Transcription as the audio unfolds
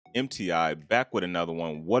MTI back with another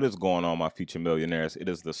one. What is going on, my future millionaires? It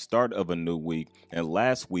is the start of a new week, and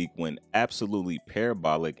last week went absolutely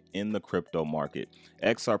parabolic in the crypto market.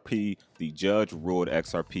 XRP, the judge ruled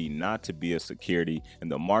XRP not to be a security,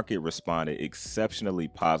 and the market responded exceptionally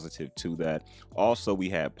positive to that. Also, we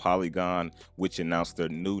had Polygon, which announced their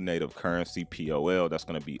new native currency, POL, that's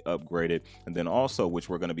going to be upgraded. And then also, which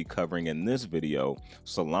we're going to be covering in this video,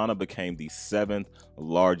 Solana became the 7th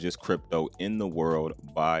largest crypto in the world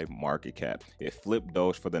by market cap. It flipped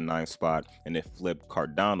Doge for the 9th spot, and it flipped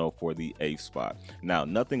Cardano for the 8th spot. Now,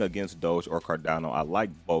 nothing against Doge or Cardano. I like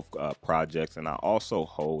both projects, and I also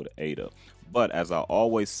hold ADA. But as I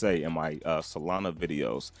always say in my Solana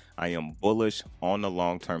videos, I am bullish on the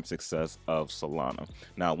long-term success of Solana.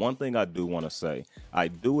 Now, one thing I do want to say, I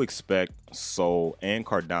do expect Sol and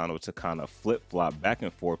Cardano to kind of flip-flop back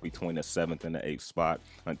and forth between the 7th and the 8th spot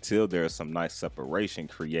until there's some nice separation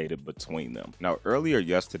created between them. Now, earlier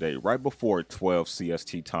yesterday, right before 12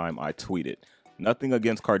 CST time, I tweeted, "Nothing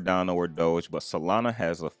against Cardano or Doge, but Solana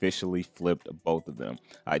has officially flipped both of them.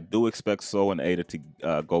 I do expect Sol and ADA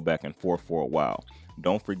to go back and forth for a while.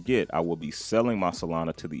 Don't forget, I will be selling my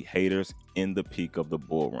Solana to the haters in the peak of the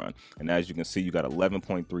bull run." And as you can see, you got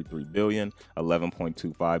 11.33 billion,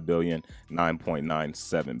 11.25 billion,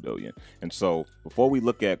 9.97 billion. And so before we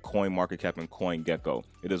look at CoinMarketCap and CoinGecko,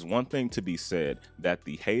 it is one thing to be said that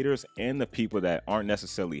the haters and the people that aren't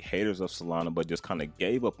necessarily haters of Solana, but just kind of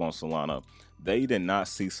gave up on Solana, they did not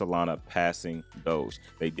see Solana passing Doge.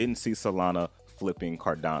 They didn't see Solana flipping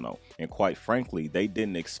Cardano, and quite frankly, they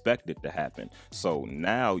didn't expect it to happen. So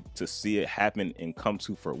now to see it happen and come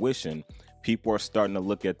to fruition, people are starting to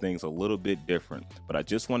look at things a little bit different. But I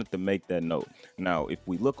just wanted to make that note. Now, if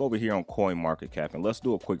we look over here on CoinMarketCap, and let's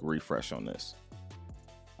do a quick refresh on this,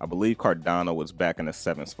 I believe Cardano was back in the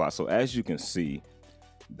 7th spot. So as you can see,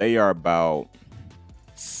 they are about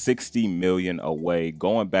 60 million away,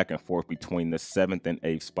 going back and forth between the 7th and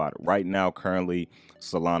 8th spot. Right now, currently,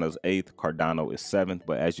 Solana's 8th, Cardano is 7th,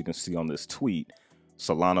 but as you can see on this tweet,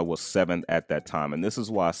 Solana was 7th at that time. And this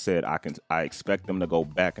is why I said I expect them to go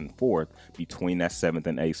back and forth between that 7th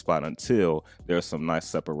and 8th spot until there's some nice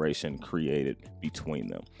separation created between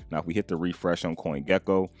them. Now, if we hit the refresh on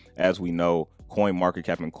CoinGecko, as we know,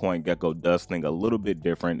 CoinMarketCap and CoinGecko does things a little bit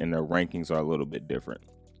different, and their rankings are a little bit different.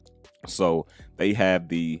 So they have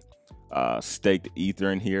the staked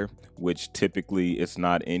ether in here, which typically it's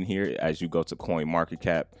not in here. As you go to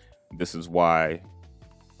CoinMarketCap, this is why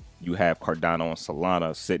you have Cardano and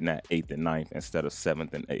Solana sitting at 8th and 9th instead of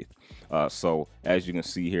 7th and 8th. So as you can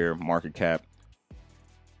see here, market cap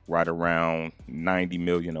right around 90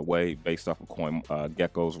 million away based off of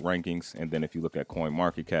CoinGecko's rankings. And then if you look at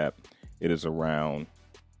CoinMarketCap, it is around,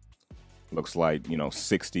 looks like,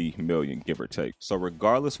 60 million, give or take. So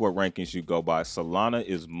regardless what rankings you go by, Solana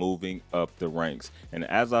is moving up the ranks. And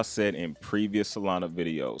as I said in previous Solana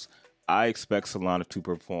videos, I expect Solana to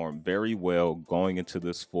perform very well going into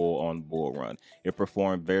this full-on bull run. It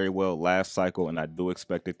performed very well last cycle, and I do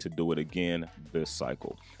expect it to do it again this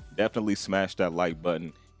cycle. Definitely smash that like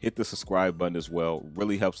button. Hit the subscribe button as well.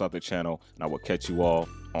 Really helps out the channel, and I will catch you all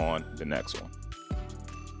on the next one.